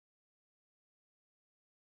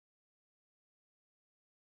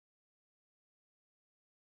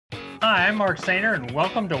Hi, I'm Mark Sainer, and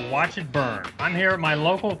welcome to Watch It Burn. I'm here at my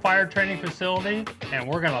local fire training facility, and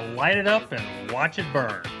we're going to light it up and watch it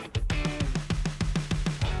burn.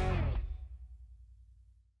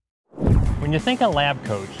 When you think of lab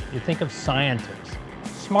coats, you think of scientists.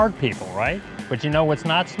 Smart people, right? But you know what's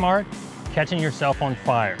not smart? Catching yourself on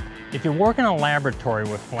fire. If you work in a laboratory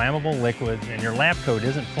with flammable liquids and your lab coat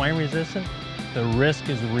isn't flame resistant, the risk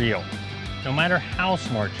is real, no matter how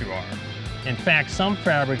smart you are. In fact, some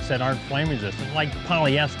fabrics that aren't flame resistant, like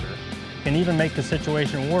polyester, can even make the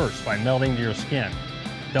situation worse by melting to your skin.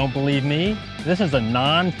 Don't believe me? This is a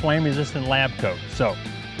non-flame resistant lab coat, so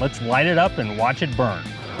let's light it up and watch it burn.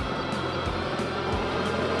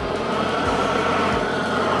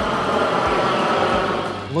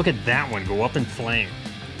 Look at that one go up in flames.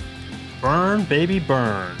 Burn, baby,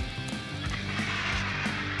 burn.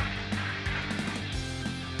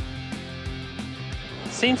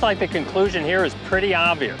 Seems like the conclusion here is pretty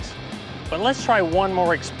obvious. But let's try one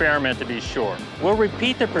more experiment to be sure. We'll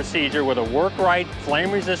repeat the procedure with a work-right,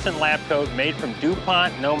 flame-resistant lab coat made from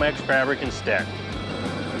DuPont Nomex fabric instead.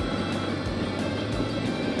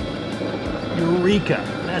 Eureka!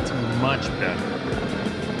 That's much better.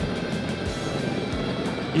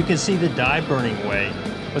 You can see the dye burning away,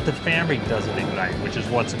 but the fabric doesn't ignite, which is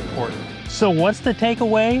what's important. So what's the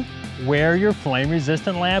takeaway? Wear your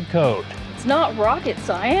flame-resistant lab coat. It's not rocket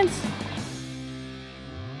science.